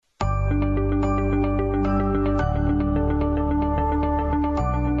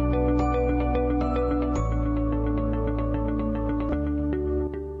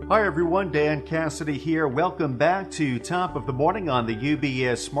Hi everyone, Dan Cassidy here. Welcome back to Top of the Morning on the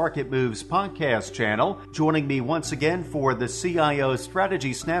UBS Market Moves podcast channel. Joining me once again for the CIO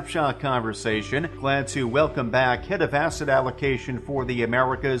Strategy Snapshot conversation. Glad to welcome back Head of Asset Allocation for the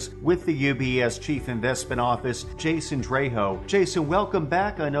Americas with the UBS Chief Investment Office, Jason Draho. Jason, welcome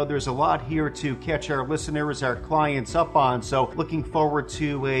back. I know there's a lot here to catch our listeners, our clients up on, so looking forward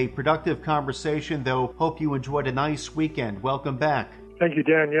to a productive conversation, though hope you enjoyed a nice weekend. Welcome back. Thank you,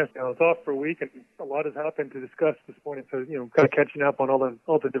 Dan. Yes, I was off for a week, and a lot has happened to discuss this morning. So, kind of catching up on all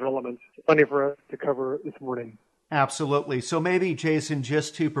the developments. Plenty for us to cover this morning. Absolutely. So maybe, Jason,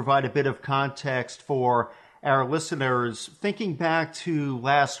 just to provide a bit of context for our listeners, thinking back to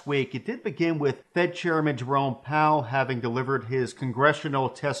last week, it did begin with Fed Chairman Jerome Powell having delivered his congressional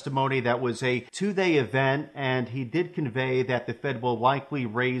testimony. That was a two-day event, and he did convey that the Fed will likely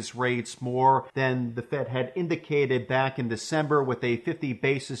raise rates more than the Fed had indicated back in December, with a 50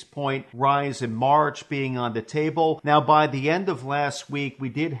 basis point rise in March being on the table. Now, by the end of last week, we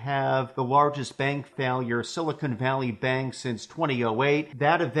did have the largest bank failure, Silicon Valley Bank, since 2008.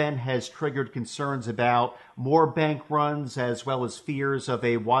 That event has triggered concerns about more bank runs as well as fears of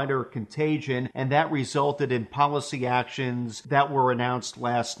a wider contagion, and that resulted in policy actions that were announced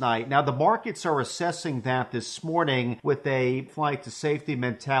last night. Now, the markets are assessing that this morning with a flight to safety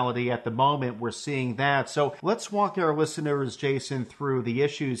mentality at the moment. We're seeing that. So let's walk our listeners, Jason, through the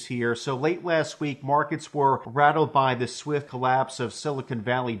issues here. So late last week, markets were rattled by the swift collapse of Silicon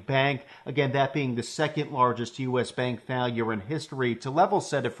Valley Bank. Again, that being the second largest U.S. bank failure in history. To level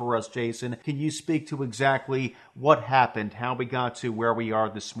set it for us, Jason, can you speak to exactly what happened, how we got to where we are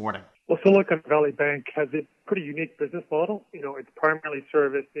this morning? Well, Silicon Valley Bank has a pretty unique business model. It's primarily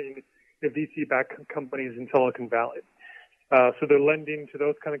servicing the VC-backed companies in Silicon Valley. So they're lending to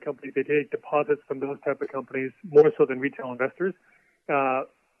those kind of companies. They take deposits from those type of companies more so than retail investors.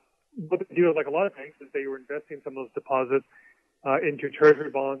 What they do, like a lot of banks, is they were investing some of those deposits into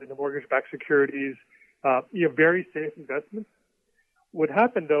treasury bonds, into mortgage-backed securities, very safe investments. What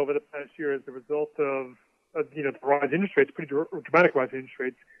happened, though, over the past year as a result of the rise in interest rates, pretty dramatic rise in interest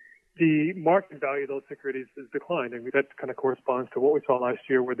rates, the market value of those securities has declined. I mean, that kind of corresponds to what we saw last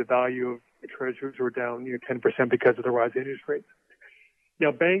year, where the value of the treasuries were down 10% because of the rise in interest rates.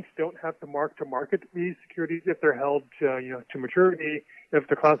 Now, banks don't have to mark to market these securities if they're held to maturity, if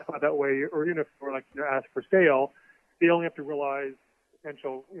they're classified that way, or even if they're asked for sale. They only have to realize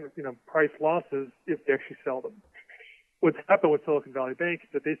potential price losses if they actually sell them. What's happened with Silicon Valley Bank is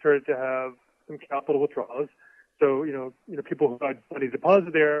that they started to have some capital withdrawals. So, people who had money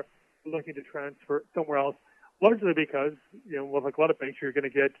deposited there looking to transfer somewhere else, largely because, like a lot of banks, you're going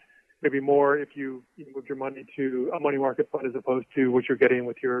to get maybe more if you move your money to a money market fund as opposed to what you're getting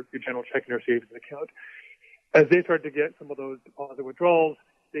with your general checking or savings account. As they started to get some of those deposit withdrawals,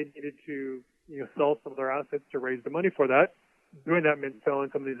 they needed to, sell some of their assets to raise the money for that. Doing that meant selling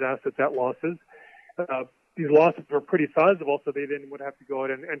some of these assets at losses. These losses were pretty sizable, so they then would have to go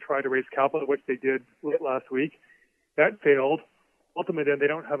out and try to raise capital, which they did late last week. That failed. Ultimately, then they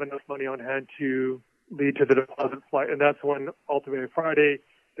don't have enough money on hand to lead to the deposit flight, and that's when ultimately Friday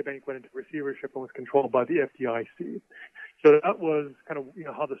the bank went into receivership and was controlled by the FDIC. So that was kind of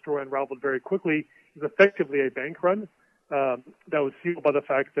how the story unraveled very quickly. It was effectively a bank run that was fueled by the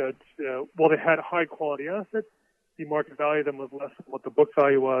fact that while they had high quality assets, the market value of them was less than what the book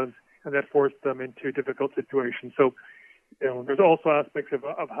value was, and that forced them into a difficult situation. So, there's also aspects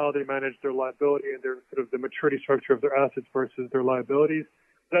of how they manage their liability and their sort of the maturity structure of their assets versus their liabilities.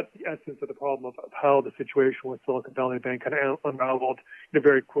 That's the essence of the problem of how the situation with Silicon Valley Bank kind of unraveled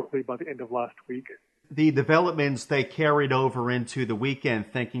very quickly by the end of last week. The developments they carried over into the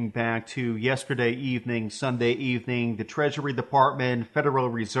weekend, thinking back to yesterday evening, Sunday evening, the Treasury Department, Federal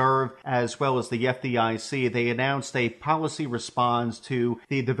Reserve, as well as the FDIC, they announced a policy response to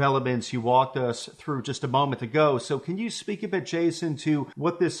the developments you walked us through just a moment ago. So can you speak a bit, Jason, to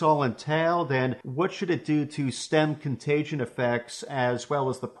what this all entailed and what should it do to stem contagion effects as well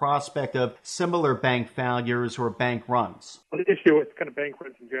as the prospect of similar bank failures or bank runs? Well, the issue with kind of bank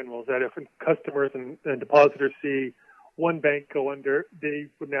runs in general is that if customers and depositors see one bank go under, they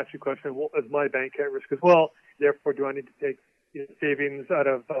would naturally question, well, is my bank at risk as well? Therefore, do I need to take savings out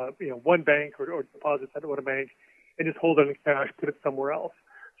of one bank or deposits out of one bank and just hold it in cash, put it somewhere else?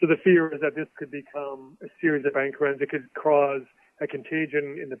 So the fear is that this could become a series of bank runs. It could cause a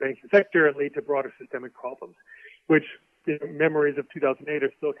contagion in the banking sector and lead to broader systemic problems, which memories of 2008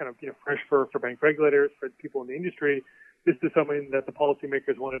 are still kind of fresh for bank regulators, for people in the industry. This is something that the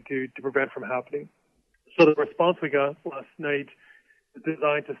policymakers wanted to prevent from happening. So the response we got last night is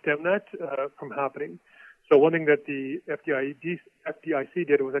designed to stem that from happening. So one thing that the FDIC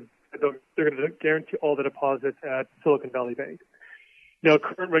did was that they're going to guarantee all the deposits at Silicon Valley Bank. Now,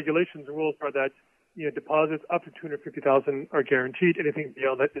 current regulations and rules are that deposits up to $250,000 are guaranteed. Anything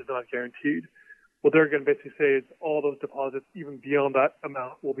beyond that is not guaranteed. What they're going to basically say is all those deposits, even beyond that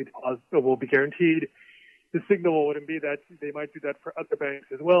amount, will be guaranteed. The signal wouldn't be that they might do that for other banks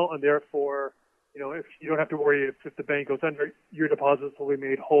as well, and therefore, if you don't have to worry if the bank goes under, your deposits will be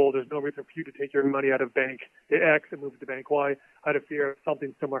made whole. There's no reason for you to take your money out of bank X and move it to bank Y out of fear of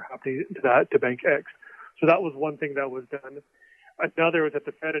something similar happening to bank X. So that was one thing that was done. Another is that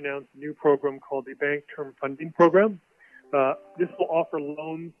the Fed announced a new program called the Bank Term Funding Program. This will offer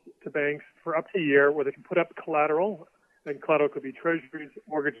loans to banks for up to a year where they can put up collateral, and collateral could be treasuries,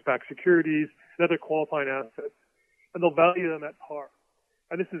 mortgage-backed securities, and other qualifying assets, and they'll value them at par.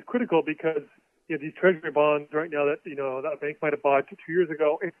 And this is critical because these treasury bonds right now that that bank might have bought 2 years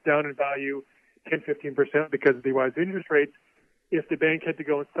ago, it's down in value 10-15% because of the rise in interest rates. If the bank had to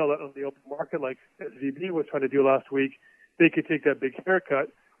go and sell it on the open market like SVB was trying to do last week, they could take that big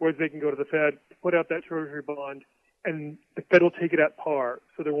haircut, whereas they can go to the Fed, put out that treasury bond, and the Fed will take it at par.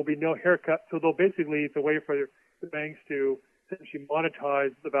 So there will be no haircut. So they'll basically, it's a way for the banks to essentially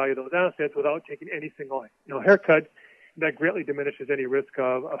monetize the value of those assets without taking any single haircut. That greatly diminishes any risk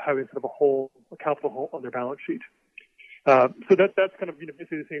of having sort of a capital hole on their balance sheet. So that's kind of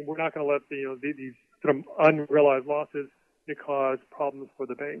basically saying we're not going to let these sort of unrealized losses cause problems for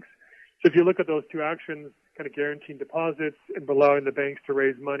the banks. So if you look at those two actions, kind of guaranteeing deposits and allowing the banks to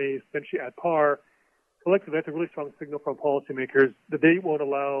raise money essentially at par, collectively that's a really strong signal from policymakers that they won't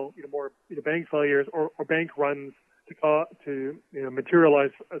allow more bank failures or bank runs to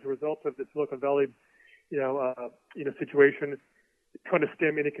materialize as a result of the Silicon Valley situation, trying to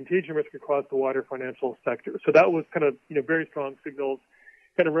stem any contagion risk across the wider financial sector. So that was kind of very strong signals,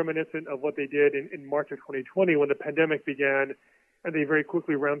 kind of reminiscent of what they did in March of 2020 when the pandemic began, and they very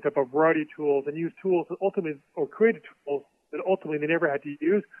quickly ramped up a variety of tools and used tools that created tools that ultimately they never had to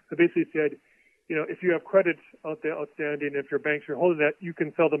use. So basically said, if you have credit outstanding, if your banks are holding that, you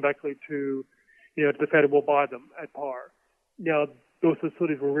can sell them back to the Fed and we'll buy them at par. Now, those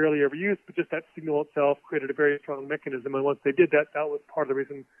facilities were rarely ever used, but just that signal itself created a very strong mechanism. And once they did that, that was part of the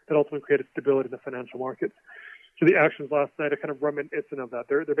reason that ultimately created stability in the financial markets. So the actions last night are kind of reminiscent of that.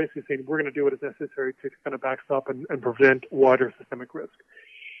 They're basically saying we're going to do what is necessary to kind of backstop and prevent wider systemic risk.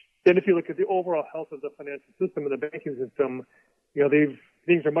 Then if you look at the overall health of the financial system and the banking system,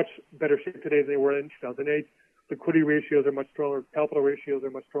 things are much better shape today than they were in 2008. Liquidity ratios are much stronger. Capital ratios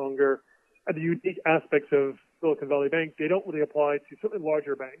are much stronger. And the unique aspects of Silicon Valley Bank, they don't really apply to certainly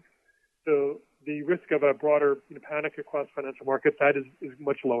larger banks. So the risk of a broader panic across financial markets, that is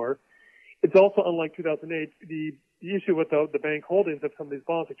much lower. It's also unlike 2008. The issue with the bank holdings of some of these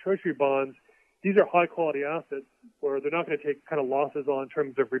bonds, like treasury bonds, these are high quality assets where they're not going to take kind of losses on in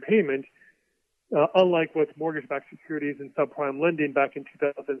terms of repayment. Unlike with mortgage-backed securities and subprime lending back in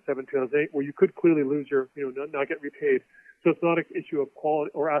 2007, 2008, where you could clearly lose not get repaid. So it's not an issue of quality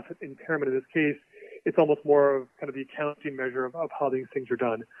or asset impairment in this case. It's almost more of kind of the accounting measure of how these things are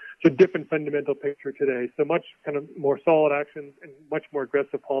done. So different fundamental picture today. So much kind of more solid actions and much more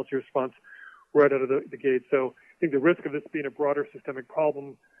aggressive policy response right out of the gate. So I think the risk of this being a broader systemic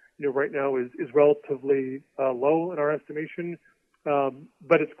problem, right now is relatively low in our estimation.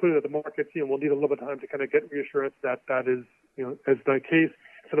 But it's clear that the markets, will need a little bit of time to kind of get reassurance that is, as the case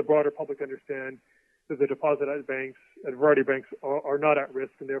for the broader public to understand that the deposit at banks, at a variety of banks, are not at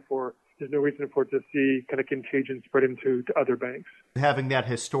risk, and therefore there's no reason for it to see kind of contagion spread into other banks. Having that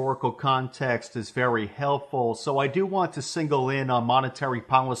historical context is very helpful. So I do want to single in on monetary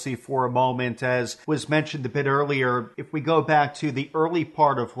policy for a moment. As was mentioned a bit earlier, if we go back to the early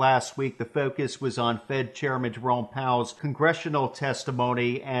part of last week, the focus was on Fed Chairman Jerome Powell's congressional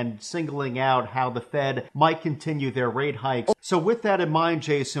testimony and singling out how the Fed might continue their rate hikes. So with that in mind,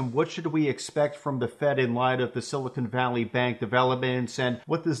 Jason, what should we expect from the Fed in light of the Silicon Valley Bank developments, and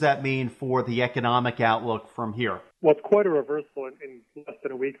what does that mean for the economic outlook from here? Well, it's quite a reversal in less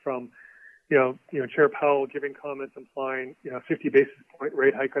than a week from, Chair Powell giving comments implying, 50 basis point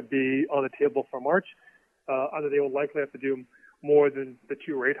rate hike could be on the table for March. Either they will likely have to do more than the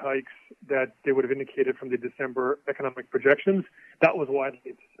 2 rate hikes that they would have indicated from the December economic projections. That was widely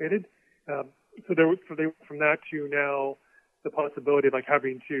anticipated. From that to now the possibility of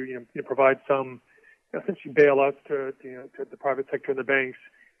having to, provide some essentially bailouts to the private sector and the banks,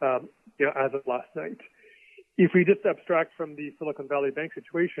 as of last night. If we just abstract from the Silicon Valley Bank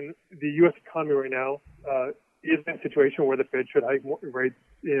situation, the U.S. economy right now is in a situation where the Fed should hike more rates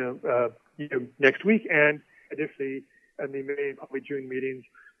next week, and additionally, in the May and probably June meetings,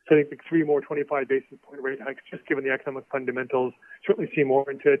 So I think the 3 more 25 basis point rate hikes, just given the economic fundamentals, certainly seem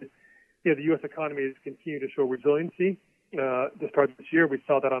warranted. The U.S. economy has continued to show resiliency. To start this year, we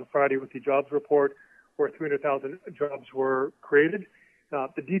saw that on Friday with the jobs report, where 300,000 jobs were created.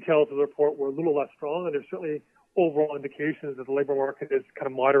 The details of the report were a little less strong, and there's certainly overall indications that the labor market is kind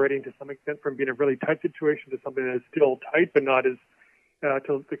of moderating to some extent from being a really tight situation to something that is still tight, but not as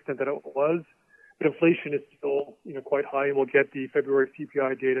to the extent that it was. But inflation is still, quite high, and we'll get the February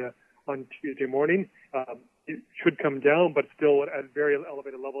CPI data on Tuesday morning. It should come down, but still at very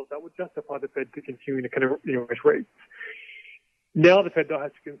elevated levels that would justify the Fed to continue to kind of raise rates. Now the Fed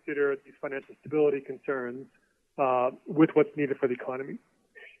has to consider these financial stability concerns with what's needed for the economy.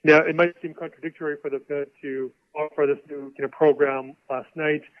 Now, it might seem contradictory for the Fed to offer this new program last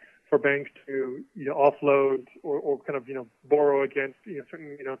night for banks to offload or kind of borrow against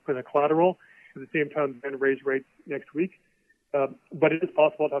certain kind of collateral. At the same time, then raise rates next week. But it is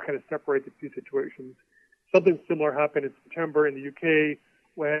possible to kind of separate the two situations. Something similar happened in September in the UK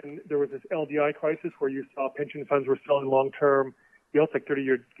when there was this LDI crisis where you saw pension funds were selling long-term gilts, like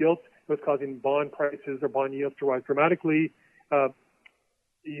 30-year gilts. It was causing bond prices or bond yields to rise dramatically.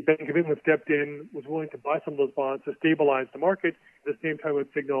 The Bank of England stepped in, was willing to buy some of those bonds to stabilize the market. At the same time, it would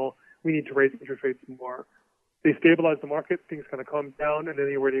signal we need to raise interest rates more. They stabilized the market, things kind of calmed down, and then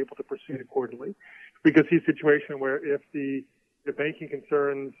they were able to proceed accordingly. We could see a situation where if the banking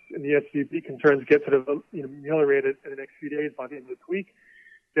concerns and the SVB concerns get sort of ameliorated in the next few days by the end of this week,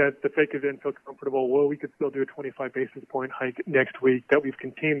 that the Fed could then feel comfortable, well, we could still do a 25 basis point hike next week, that we've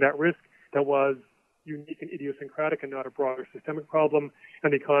contained that risk that was unique and idiosyncratic and not a broader systemic problem.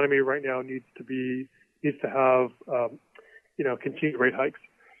 And the economy right now needs to have continued rate hikes.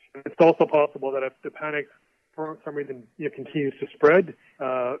 It's also possible that if the panic for some reason continues to spread,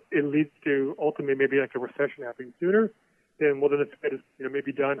 it leads to ultimately maybe like a recession happening sooner. Then the Fed is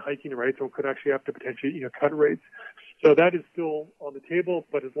maybe done hiking rates or could actually have to potentially cut rates. So that is still on the table.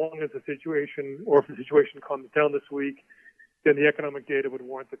 But as long as the situation, or if the situation calms down this week, then the economic data would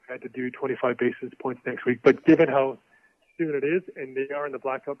warrant the Fed to do 25 basis points next week. But given how soon it is, and they are in the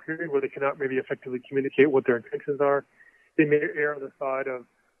blackout period where they cannot maybe effectively communicate what their intentions are, they may err on the side of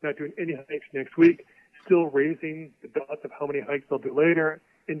not doing any hikes next week, still raising the dots of how many hikes they'll do later,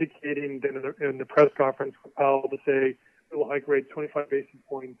 indicating then in the press conference for Powell to say we will hike rates 25 basis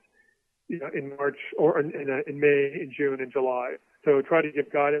points in March or in May, in June, and July. So try to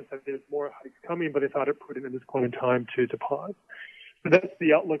give guidance that there's more hikes coming, but it's not prudent at this point in time to pause. So that's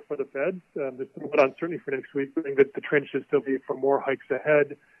the outlook for the Fed. There's a little bit uncertainty for next week. I think that the trend should still be for more hikes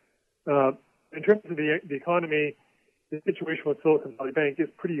ahead. In terms of the economy, the situation with Silicon Valley Bank is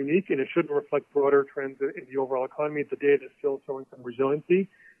pretty unique, and it shouldn't reflect broader trends in the overall economy. The data is still showing some resiliency.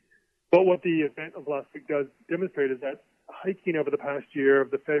 But what the event of last week does demonstrate is that hiking over the past year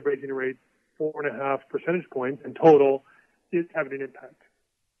of the Fed raising rates 4.5 percentage points in total is having an impact.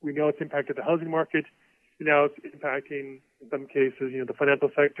 We know it's impacted the housing market. Now it's impacting, in some cases, the financial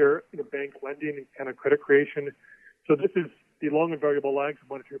sector, bank lending and kind of credit creation. So this is the long and variable lags of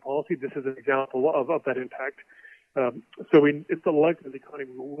monetary policy. This is an example of that impact. It's likely that the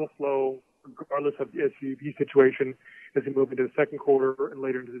economy will slow regardless of the SVB situation as we move into the second quarter and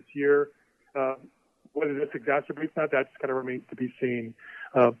later into this year. Whether this exacerbates that kind of remains to be seen.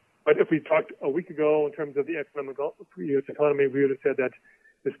 But if we talked a week ago in terms of the U.S. economy, we would have said that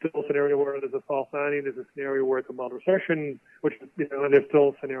there's still a scenario where there's a soft landing, there's a scenario where it's a mild recession, and there's still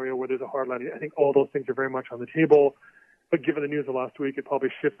a scenario where there's a hard landing. I think all those things are very much on the table. But given the news of last week, it probably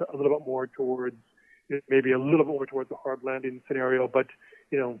shifts a little bit more towards maybe a little bit more towards the hard landing scenario. But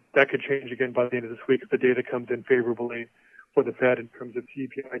that could change again by the end of this week if the data comes in favorably for the Fed in terms of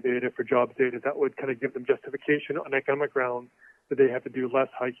CPI data, for jobs data. That would kind of give them justification on economic grounds that they have to do less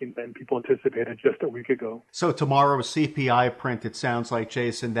hiking than people anticipated just a week ago. So tomorrow's CPI print, it sounds like,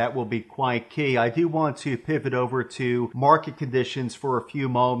 Jason, that will be quite key. I do want to pivot over to market conditions for a few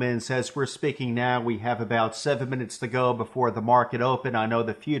moments. As we're speaking now, we have about 7 minutes to go before the market open. I know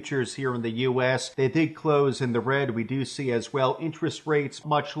the futures here in the U.S., they did close in the red. We do see as well interest rates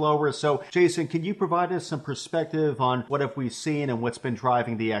much lower. So, Jason, can you provide us some perspective on what have we seen and what's been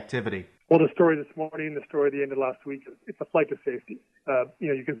driving the activity? Well, the story this morning, the story at the end of last week, it's a flight to safety.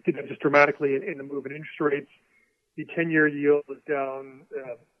 You can see that just dramatically in the move in interest rates. The 10-year yield was down,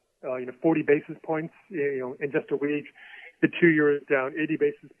 40 basis points, in just a week. The 2-year is down 80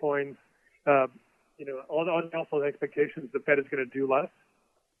 basis points. Also the expectations the Fed is going to do less.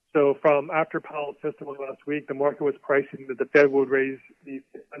 So from after Powell's testimony last week, the market was pricing that the Fed would raise the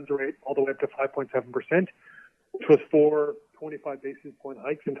funds rate all the way up to 5.7%, which was 4 25 basis point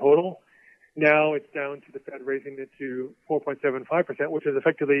hikes in total. Now it's down to the Fed raising it to 4.75%, which is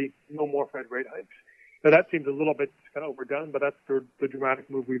effectively no more Fed rate hikes. Now that seems a little bit kind of overdone, but that's the dramatic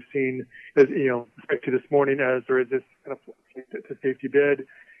move we've seen, as especially this morning, as there is this kind of to safety bid.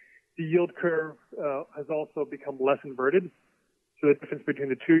 The yield curve has also become less inverted. So the difference between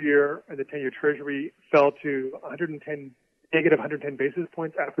the 2-year and the 10-year Treasury fell to negative 110 basis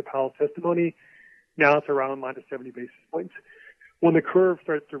points after Powell's testimony. Now it's around minus 70 basis points. When the curve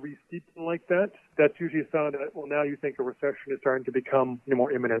starts to re-steepen like that, that's usually a sign that, well, now you think a recession is starting to become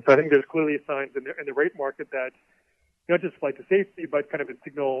more imminent. So I think there's clearly signs in the rate market that not just flight to safety, but kind of a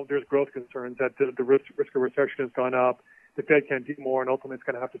signal there's growth concerns that the risk of recession has gone up. The Fed can't do more, and ultimately it's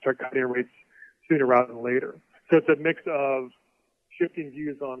going to have to start cutting rates sooner rather than later. So it's a mix of shifting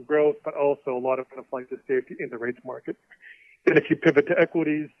views on growth, but also a lot of kind of flight to safety in the rates market. And if you pivot to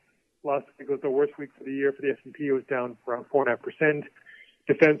equities, last week was the worst week for the year for the S&P. It was down around 4.5%.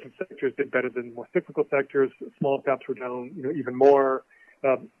 Defensive sectors did better than more cyclical sectors. Small caps were down, even more.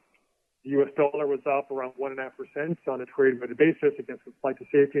 The U.S. dollar was up around 1.5% on a trade-weighted basis against the flight to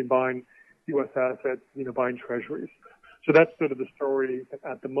safety and buying U.S. assets, buying treasuries. So that's sort of the story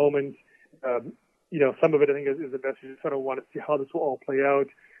at the moment. Some of it I think is investors just sort of want to see how this will all play out,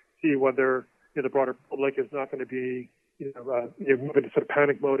 see whether the broader public is not going to be move into sort of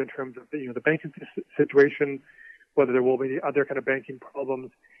panic mode in terms of the banking situation, whether there will be other kind of banking problems.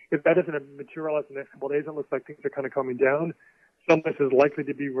 If that doesn't materialize in the next couple of days, it looks like things are kind of coming down. Some of this is likely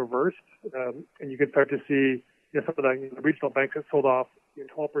to be reversed, and you can start to see some of the regional banks that sold off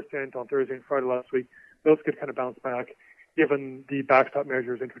 12% on Thursday and Friday last week. Those could kind of bounce back, given the backstop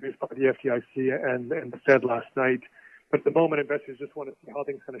measures introduced by the FDIC and the Fed last night. But at the moment, investors just want to see how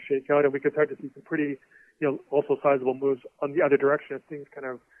things kind of shake out, and we could start to see some pretty, also sizable moves on the other direction as things kind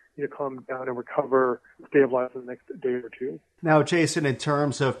of, calm down and recover, stabilize in the next day or two. Now, Jason, in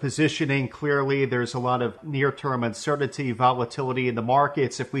terms of positioning, clearly there's a lot of near-term uncertainty, volatility in the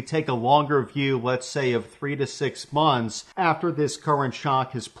markets. If we take a longer view, let's say of 3 to 6 months after this current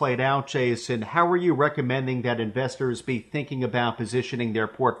shock has played out, Jason, how are you recommending that investors be thinking about positioning their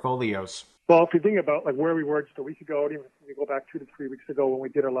portfolios? Well, if you think about where we were just a week ago, even if we go back 2 to 3 weeks ago when we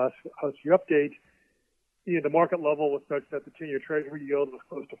did our last house view update, the market level was such that the 10-year Treasury yield was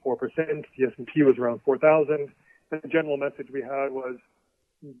close to 4%. The S&P was around 4,000. And the general message we had was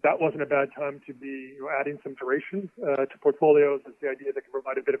that wasn't a bad time to be adding some duration to portfolios. It's the idea that can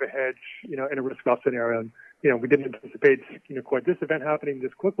provide a bit of a hedge, in a risk-off scenario. And, we didn't anticipate, quite this event happening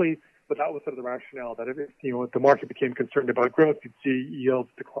this quickly, but that was sort of the rationale that if the market became concerned about growth, you'd see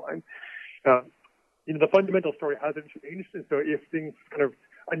yields decline. The fundamental story hasn't changed. And so if things kind of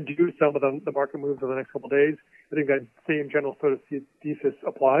undo some of the market moves over the next couple of days, I think that same general sort of thesis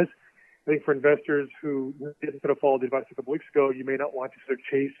applies. I think for investors who didn't sort of follow the advice a couple of weeks ago, you may not want to sort of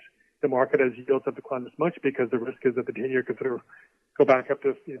chase the market as yields have declined as much, because the risk is that the 10-year could sort of go back up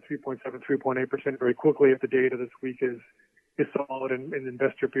to 3.7, 3.8% very quickly if the data this week is solid and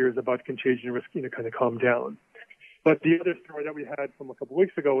investor fears about contagion risk kind of calm down. But the other story that we had from a couple of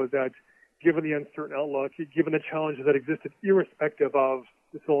weeks ago was that given the uncertain outlook, given the challenges that existed irrespective of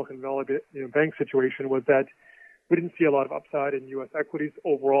the Silicon Valley bank situation, was that we didn't see a lot of upside in U.S. equities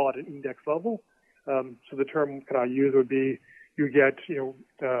overall at an index level. So the term I use would be you get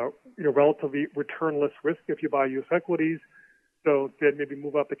relatively returnless risk if you buy U.S. equities. So they'd maybe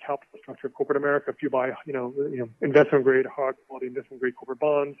move up the capital structure of corporate America if you buy investment grade, high quality investment grade corporate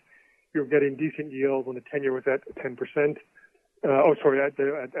bonds. You're getting decent yields when the 10-year was at 10%.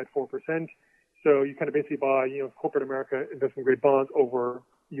 At 4%. So you kind of basically buy, corporate America investment grade bonds over,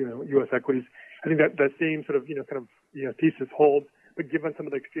 U.S. equities. I think that same sort of, thesis holds. But given some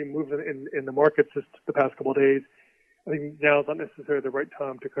of the extreme moves in the markets just the past couple of days, I think now is not necessarily the right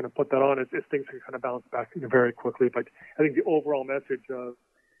time to kind of put that on as things can kind of bounce back very quickly. But I think the overall message of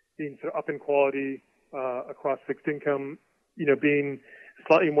being sort of up in quality across fixed income, being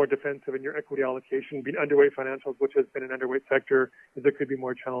slightly more defensive in your equity allocation, being underweight financials, which has been an underweight sector, as there could be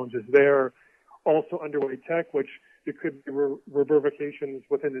more challenges there. Also underweight tech, which there could be reverberations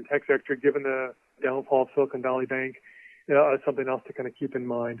within the tech sector, given the downfall of Silicon Valley Bank, as something else to kind of keep in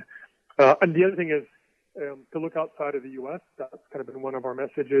mind. And the other thing is to look outside of the U.S. That's kind of been one of our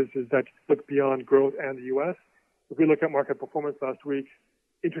messages, is that look beyond growth and the U.S. If we look at market performance last week,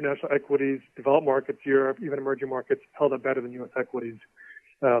 international equities, developed markets, Europe, even emerging markets held up better than U.S. equities.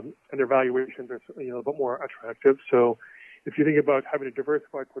 And their valuations are a little bit more attractive. So if you think about having a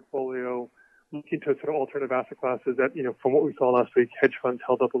diversified portfolio, looking to sort of alternative asset classes that, from what we saw last week, hedge funds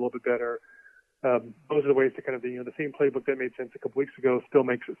held up a little bit better. Those are the ways to kind of, the same playbook that made sense a couple weeks ago still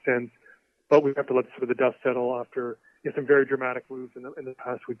makes sense. But we have to let sort of the dust settle after some very dramatic moves in the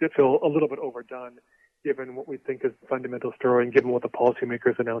past week that feel a little bit overdone, given what we think is the fundamental story and given what the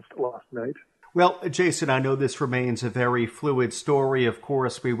policymakers announced last night. Well, Jason, I know this remains a very fluid story. Of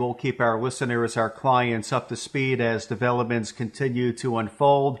course, we will keep our listeners, our clients up to speed as developments continue to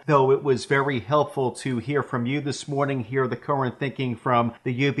unfold, though it was very helpful to hear from you this morning, hear the current thinking from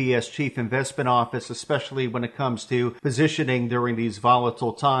the UBS Chief Investment Office, especially when it comes to positioning during these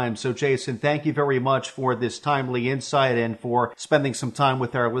volatile times. So, Jason, thank you very much for this timely insight and for spending some time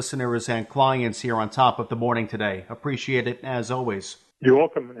with our listeners and clients here on Top of the Morning today. Appreciate it, as always. You're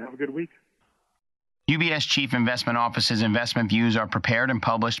welcome, and have a good week. UBS Chief Investment Office's investment views are prepared and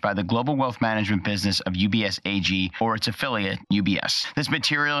published by the global wealth management business of UBS AG or its affiliate, UBS. This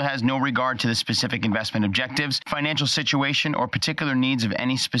material has no regard to the specific investment objectives, financial situation, or particular needs of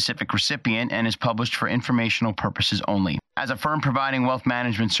any specific recipient and is published for informational purposes only. As a firm providing wealth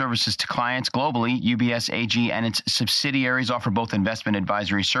management services to clients globally, UBS AG and its subsidiaries offer both investment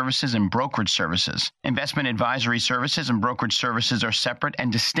advisory services and brokerage services. Investment advisory services and brokerage services are separate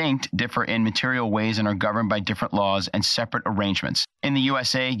and distinct, differ in material ways, and are governed by different laws and separate arrangements. In the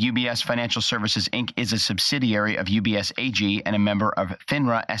USA, UBS Financial Services, Inc. is a subsidiary of UBS AG and a member of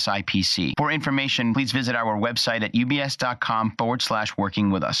FINRA SIPC. For information, please visit our website at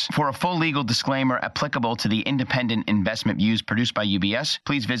ubs.com/working with us. For a full legal disclaimer applicable to the independent investment views produced by UBS,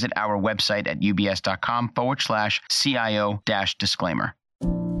 please visit our website at ubs.com/CIO-disclaimer.